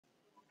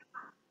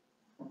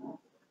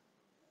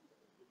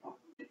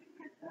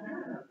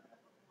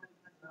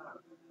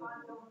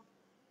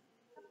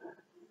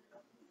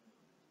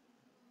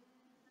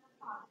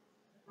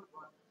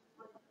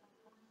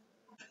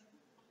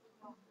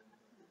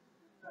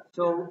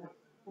So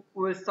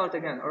we'll start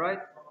again, all right?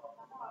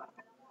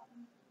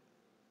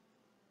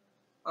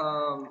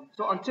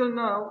 So until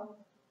now,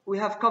 we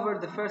have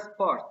covered the first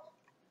part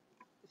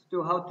as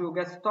to how to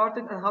get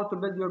started and how to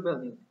build your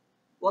building.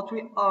 What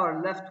we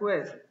are left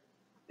with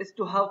is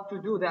to how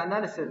to do the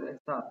analysis in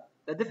SAP,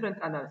 the different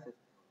analysis.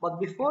 But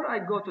before I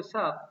go to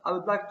SAP, I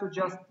would like to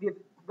just give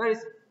very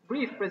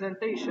brief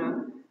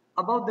presentation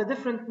about the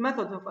different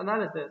methods of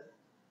analysis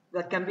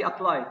that can be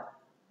applied,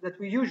 that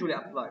we usually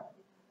apply.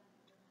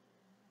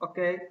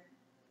 Okay.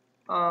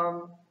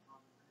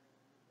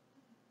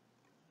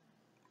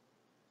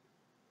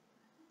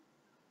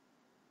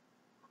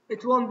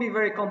 It won't be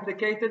very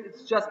complicated,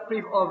 it's just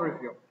brief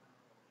overview.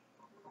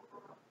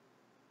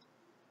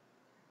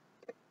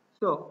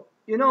 So,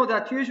 you know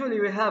that usually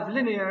we have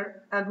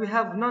linear and we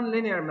have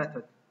non-linear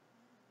method.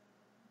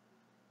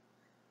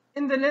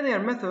 In the linear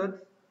method,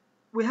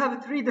 we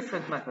have three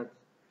different methods.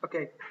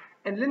 Okay,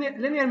 and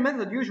linear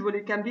method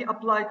usually can be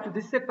applied to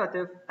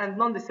dissipative and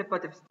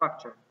non-dissipative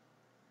structure.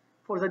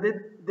 For the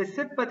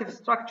dissipative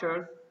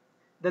structures,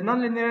 the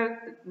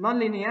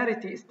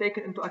nonlinearity is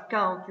taken into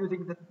account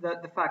using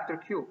the factor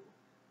Q.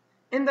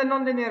 In the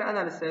nonlinear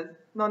analysis,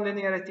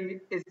 nonlinearity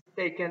is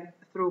taken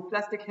through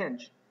plastic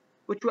hinge,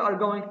 which we are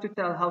going to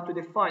tell how to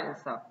define in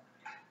SAP.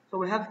 So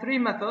we have three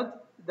methods: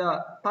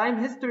 the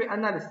time history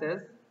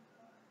analysis,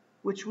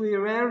 which we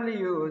rarely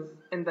use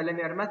in the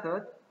linear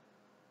method.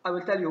 I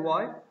will tell you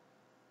why.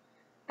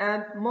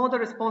 And model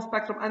response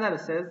spectrum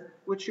analysis,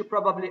 which you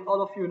probably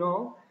all of you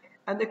know,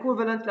 and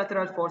equivalent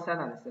lateral force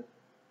analysis.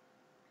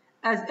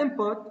 As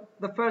input,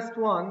 the first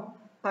one,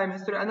 time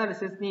history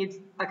analysis, needs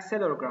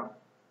accelerogram.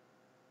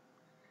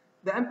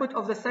 The input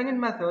of the second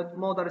method,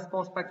 model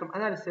response spectrum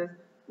analysis,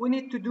 we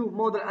need to do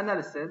model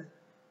analysis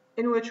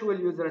in which we'll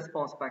use the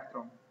response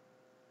spectrum.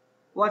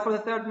 While for the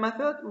third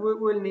method, we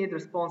will need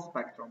response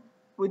spectrum.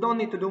 We don't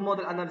need to do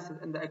model analysis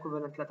in the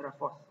equivalent lateral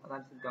force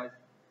analysis, guys.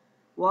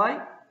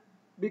 Why?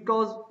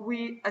 Because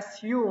we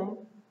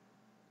assume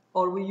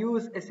or we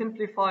use a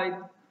simplified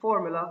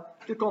formula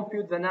to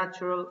compute the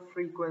natural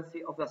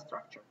frequency of the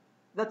structure.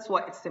 That's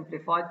why it's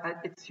simplified and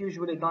it's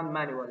usually done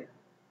manually.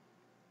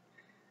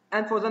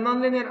 And for the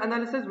nonlinear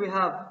analysis, we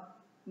have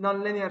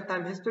nonlinear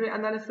time history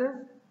analysis,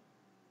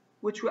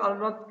 which we are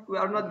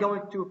not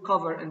going to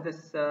cover in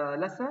this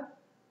lesson.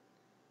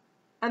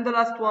 And the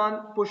last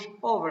one,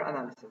 pushover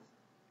analysis.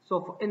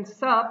 So in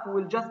SAP,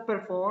 we'll just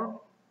perform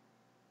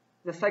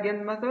the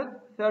second method,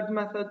 third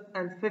method,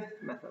 and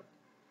fifth method.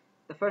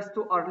 The first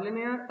two are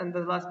linear, and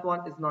the last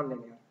one is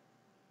nonlinear.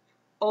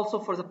 Also,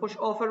 for the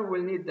pushover,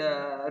 we'll need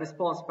the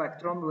response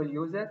spectrum. We'll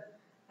use it,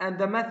 and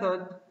the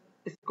method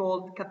is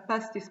called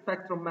capacity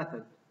spectrum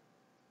method.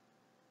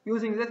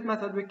 Using this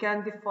method, we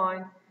can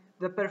define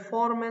the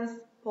performance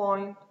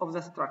point of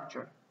the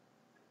structure.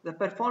 The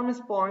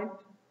performance point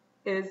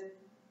is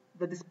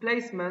the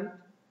displacement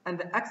and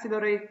the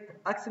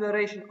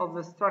acceleration of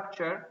the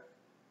structure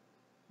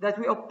that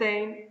we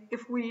obtain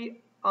if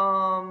we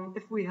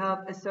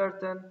have a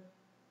certain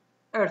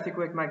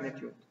earthquake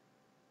magnitude.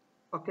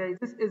 Okay,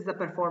 this is the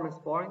performance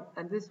point,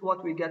 and this is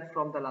what we get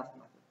from the last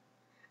method.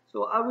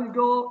 So I will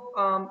go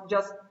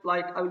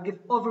I will give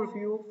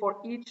overview for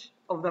each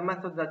of the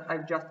methods that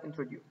I've just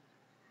introduced.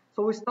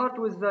 So we start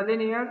with the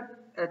linear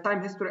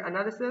time history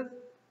analysis.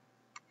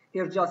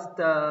 Here just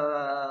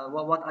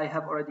what I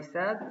have already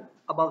said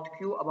about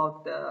Q,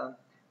 about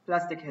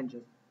plastic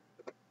hinges.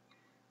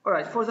 All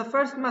right, for the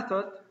first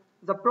method,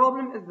 the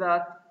problem is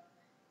that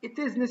it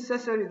is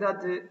necessary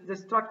that the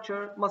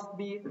structure must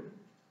be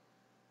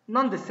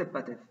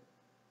non-dissipative,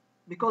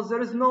 because there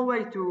is no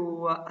way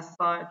to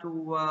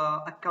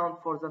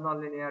account for the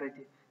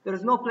nonlinearity. There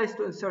is no place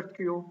to insert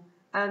Q,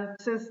 and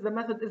since the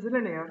method is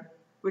linear,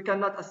 we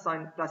cannot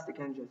assign plastic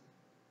hinges.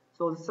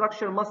 So the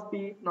structure must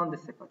be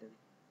non-dissipative.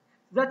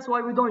 That's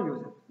why we don't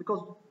use it,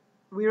 because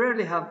we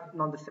rarely have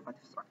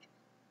non-dissipative structures.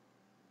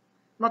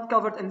 Not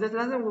covered in this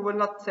lesson. We will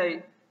not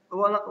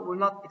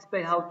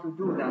explain how to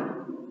do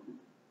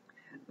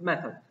that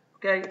method.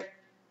 Okay.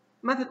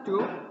 Method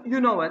 2, you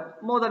know it,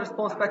 model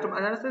response spectrum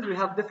analysis. We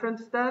have different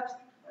steps.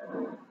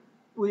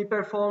 We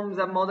perform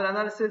the model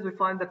analysis, we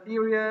find the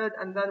period,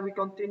 and then we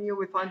continue,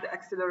 we find the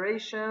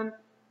acceleration,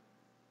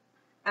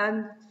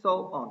 and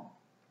so on.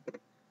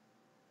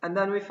 And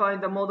then we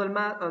find the model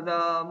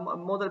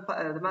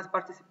the mass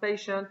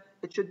participation.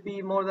 It should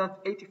be more than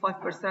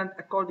 85%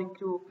 according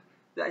to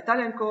the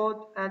Italian code,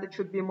 and it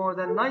should be more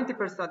than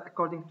 90%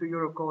 according to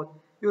Eurocode.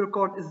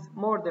 Eurocode is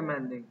more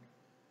demanding.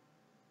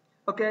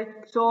 Okay,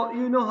 so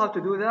you know how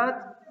to do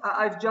that.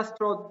 I've just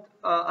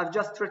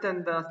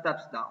written the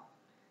steps down.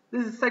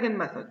 This is the second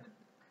method,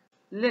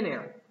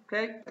 linear.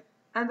 Okay,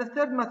 and the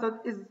third method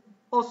is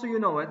also, you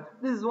know it.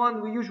 This is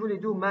one we usually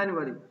do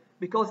manually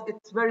because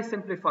it's very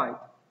simplified.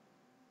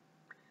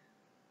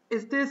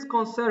 It is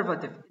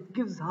conservative. It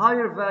gives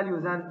higher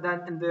value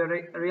than in the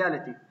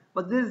reality.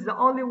 But this is the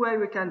only way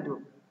we can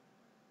do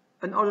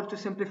in order to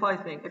simplify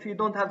things. If you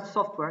don't have the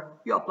software,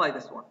 you apply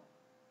this one.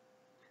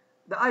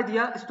 The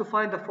idea is to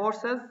find the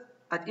forces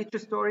at each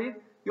story,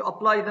 you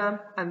apply them,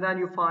 and then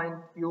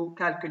you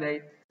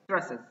calculate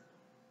stresses.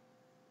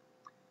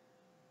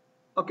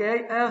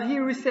 Okay,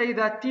 here we say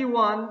that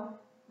T1,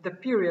 the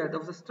period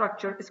of the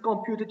structure, is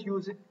computed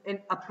using an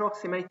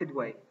approximated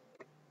way,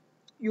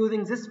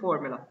 using this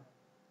formula.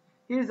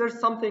 Here there's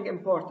something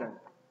important.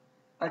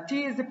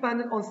 T is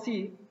dependent on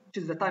C, which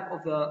is the type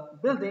of the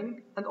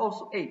building, and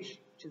also H,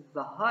 which is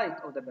the height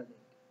of the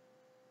building.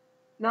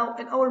 Now,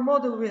 in our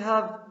model, we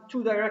have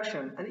two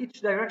directions, and each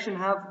direction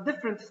have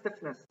different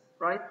stiffness,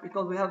 right?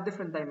 Because we have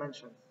different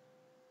dimensions.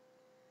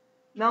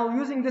 Now,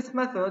 using this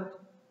method,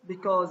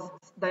 because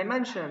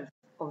dimensions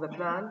of the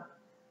plan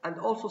and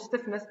also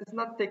stiffness is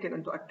not taken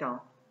into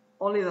account,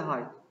 only the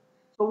height.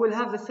 So we'll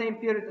have the same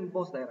period in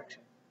both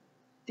directions.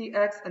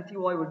 Tx and Ty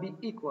will be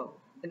equal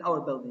in our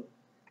building,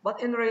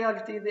 but in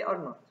reality, they are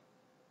not.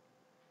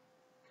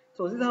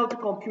 So this is how to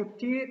compute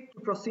T, to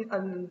proceed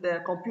and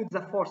compute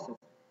the forces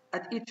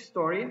at each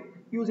story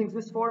using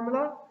this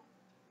formula.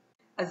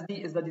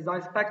 SD is the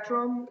design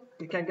spectrum.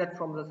 You can get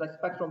from the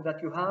spectrum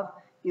that you have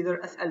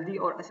either SLD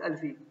or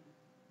SLV,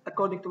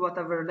 according to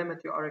whatever limit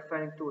you are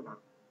referring to now.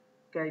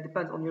 Okay, it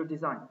depends on your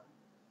design,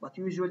 but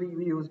usually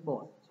we use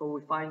both. So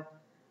we find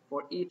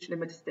for each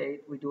limit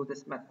state, we do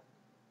this method.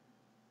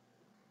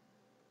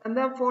 And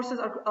then forces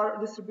are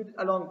distributed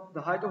along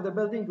the height of the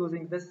building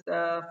using this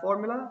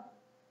formula,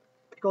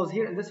 because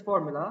here in this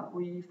formula,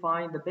 we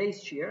find the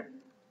base shear,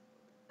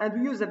 and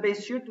we use the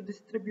base shear to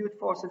distribute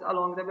forces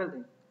along the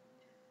building.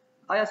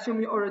 I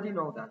assume you already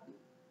know that.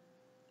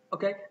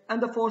 Okay, and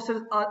the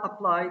forces are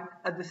applied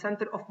at the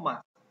center of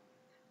mass.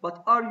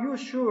 But are you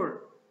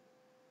sure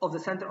of the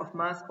center of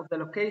mass, of the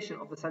location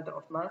of the center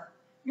of mass?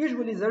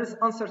 Usually there is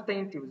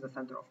uncertainty with the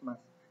center of mass.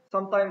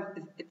 Sometimes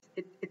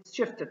it's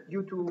shifted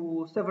due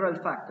to several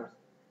factors,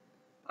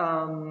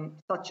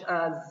 such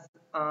as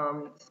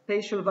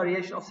spatial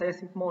variation of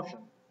seismic motion,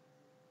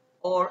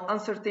 or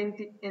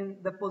uncertainty in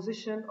the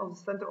position of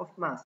the center of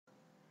mass,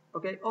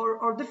 okay,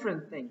 or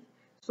different things.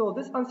 So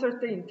this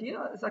uncertainty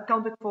is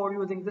accounted for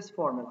using this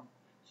formula.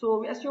 So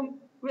we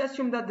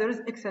assume that there is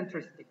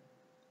eccentricity.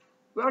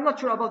 We are not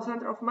sure about the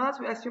center of mass.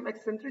 We assume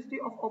eccentricity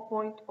of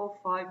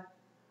 0.05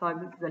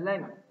 times the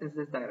length in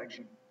this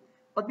direction.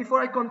 But before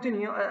I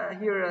continue,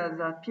 here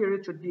the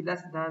period should be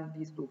less than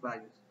these two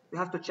values. You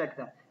have to check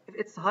that. If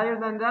it's higher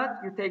than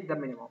that, you take the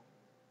minimum.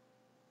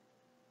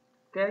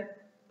 Okay?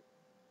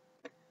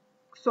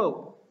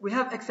 So we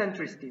have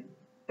eccentricity.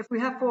 If we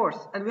have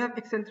force and we have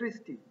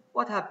eccentricity,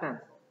 what happens?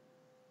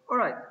 All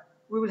right,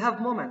 we will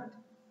have moment.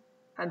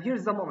 And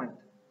here's the moment.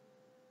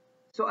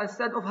 So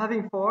instead of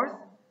having force,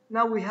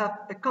 now we have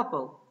a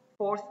couple,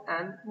 force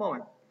and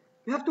moment.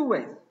 You have two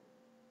ways.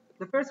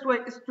 The first way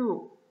is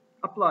to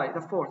apply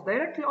the force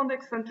directly on the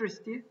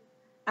eccentricity,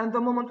 and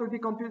the moment will be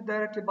computed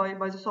directly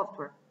by the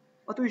software.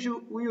 But we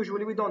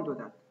usually don't do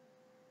that.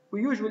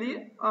 We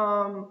usually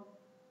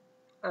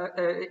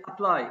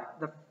apply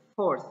the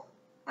force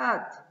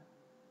at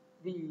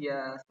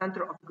the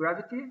center of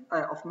gravity,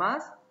 of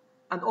mass,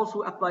 and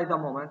also apply the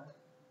moment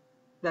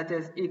that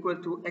is equal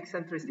to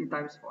eccentricity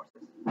times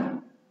forces.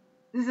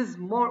 This is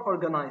more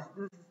organized.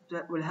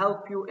 This will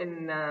help you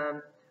in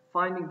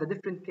finding the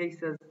different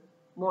cases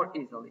more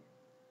easily.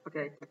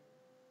 Okay.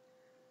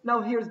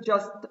 Now here's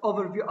just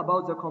overview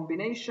about the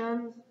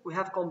combinations. We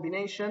have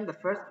combination. The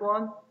first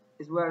one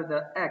is where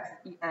the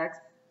EX,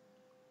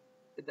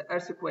 the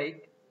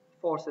earthquake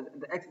forces in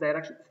the X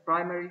direction is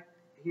primary.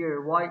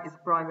 Here Y is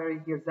primary.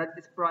 Here Z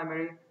is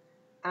primary.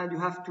 And you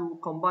have to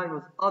combine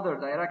with other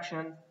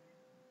directions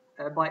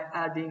by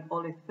adding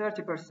only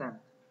 30%.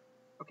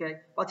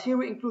 Okay, but here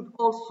we include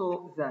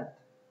also Z.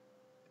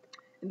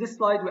 In this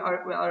slide, we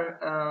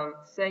are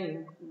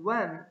saying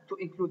when to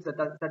include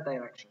that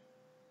direction.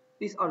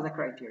 These are the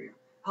criteria.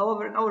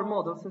 However, in our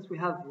model, since we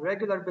have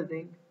regular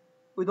building,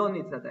 we don't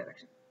need that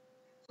direction.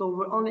 So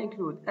we'll only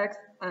include X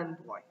and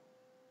Y.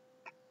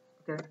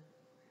 Okay.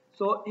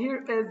 So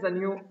here is the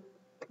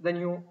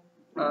new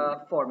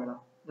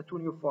formula, the two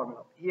new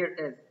formula. Here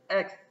is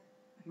X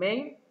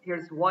main,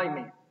 here's Y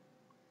main.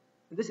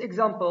 In this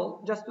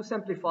example, just to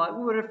simplify,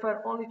 we will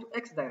refer only to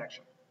X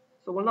direction.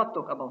 So we'll not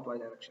talk about Y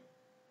direction.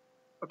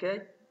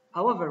 Okay?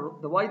 However,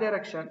 the Y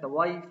direction, the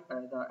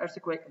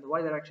earthquake in the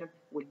Y direction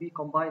will be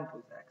combined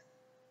with X.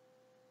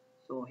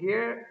 So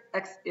here,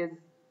 X is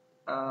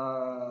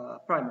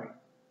primary.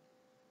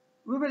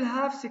 We will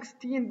have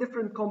 16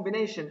 different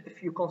combinations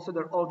if you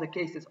consider all the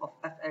cases of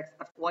Fx,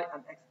 Fy,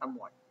 and X and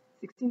Y.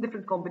 16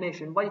 different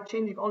combinations by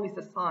changing only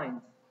the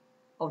signs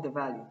of the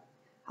value.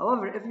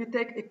 However, if you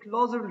take a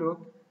closer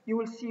look, you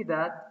will see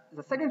that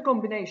the second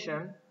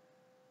combination,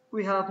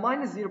 we have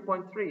minus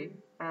 0.3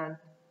 and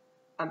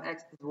mx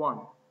is 1.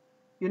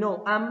 You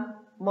know, m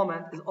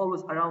moment is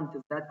always around the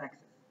z-axis.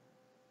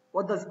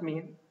 What does it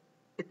mean?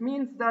 It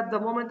means that the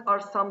moments are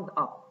summed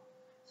up.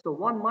 So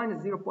 1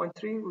 minus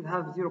 0.3 will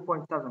have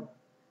 0.7.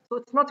 So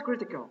it's not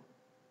critical,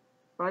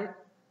 right?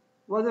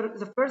 Whether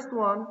the first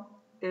one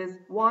is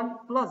 1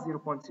 plus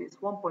 0.3, it's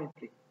 1.3.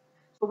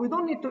 So we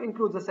don't need to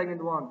include the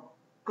second one,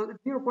 because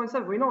it's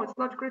 0.7, we know it's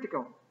not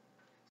critical.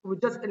 So we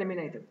just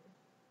eliminate it.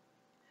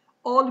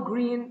 All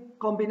green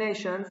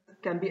combinations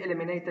can be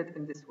eliminated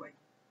in this way.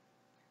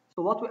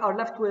 So what we are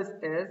left with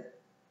is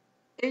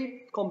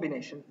 8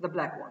 combinations, the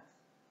black ones.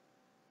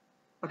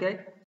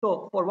 Okay,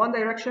 so for one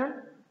direction,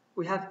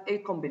 we have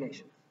 8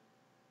 combinations.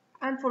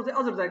 And for the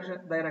other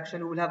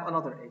direction, we will have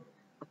another 8.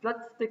 But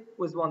let's stick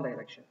with one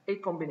direction,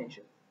 8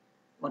 combinations.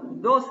 But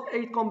those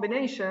 8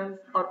 combinations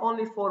are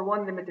only for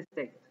one limited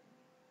state.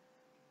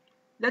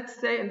 Let's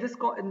say in this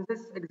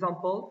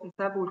example,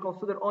 we'll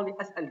consider only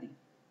SLD.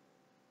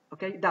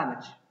 Okay,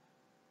 damage.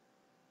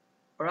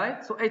 All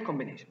right, so 8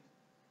 combinations.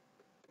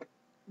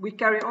 We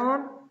carry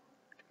on,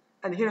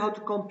 and here how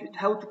to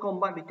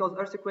combine, because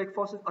earthquake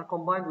forces are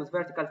combined with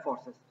vertical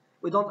forces.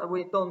 We don't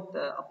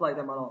apply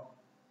them at all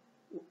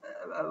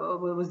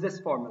with this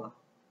formula.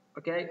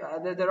 Okay,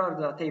 there are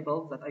the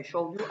tables that I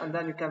showed you, and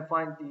then you can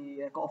find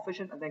the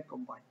coefficient and then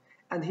combine.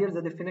 And here's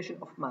the definition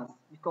of mass,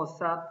 because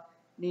SAP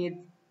needs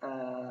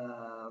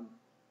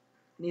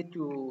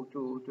to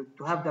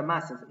have the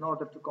masses in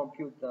order to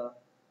compute the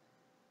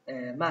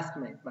mass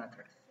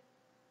matrix.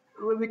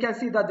 We can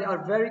see that they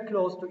are very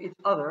close to each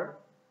other,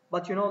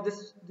 but you know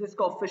this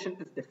coefficient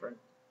is different,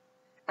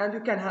 and you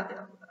can have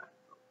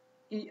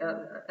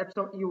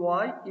epsilon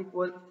EY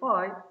equals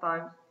 5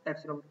 times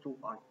epsilon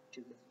 2I, which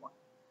is this one.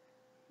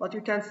 But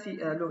you can see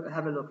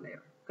have a look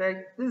later.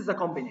 Okay, this is a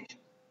combination.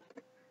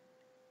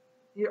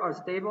 Here are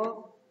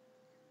tables.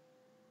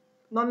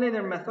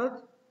 Nonlinear method,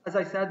 as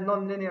I said,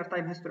 nonlinear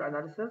time history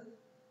analysis.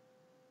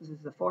 This is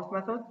the fourth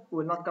method. We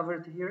will not cover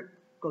it here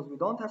because we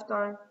don't have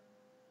time.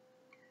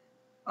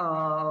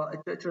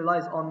 It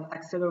relies on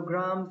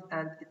accelegrams,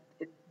 and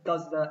it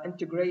does the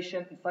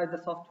integration inside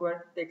the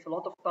software. It takes a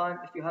lot of time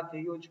if you have a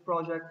huge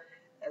project.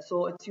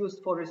 So it's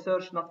used for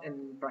research, not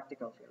in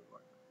practical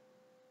fieldwork.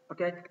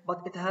 Okay,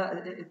 but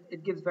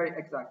it gives very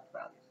exact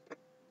values.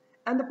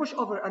 And the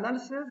pushover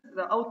analysis,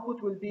 the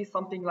output will be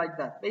something like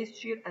that: base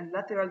shear and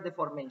lateral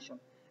deformation,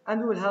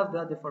 and we will have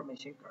the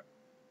deformation curve.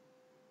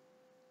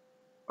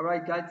 All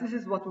right, guys, this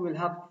is what we will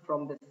have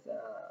from this.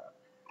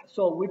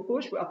 So we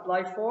push, we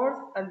apply force,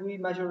 and we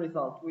measure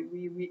result.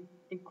 We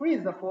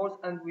increase the force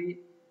and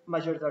we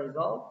measure the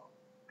result.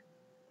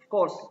 Of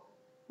course,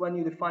 when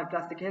you define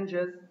plastic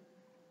hinges,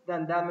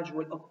 then damage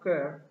will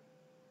occur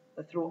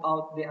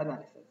throughout the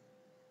analysis,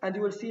 and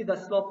you will see the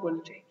slope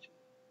will change.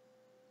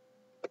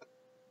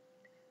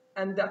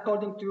 And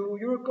according to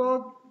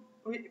Eurocode,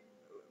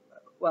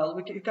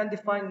 you can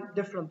define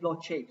different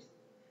load shapes,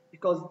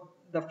 because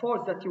the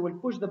force that you will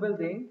push the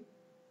building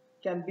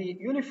can be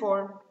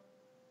uniform,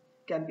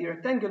 can be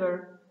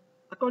rectangular.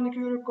 According to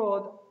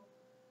Eurocode,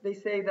 they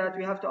say that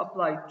we have to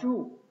apply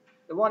two.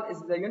 The one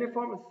is the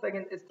uniform, and the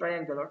second is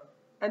triangular,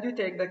 and you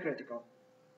take the critical.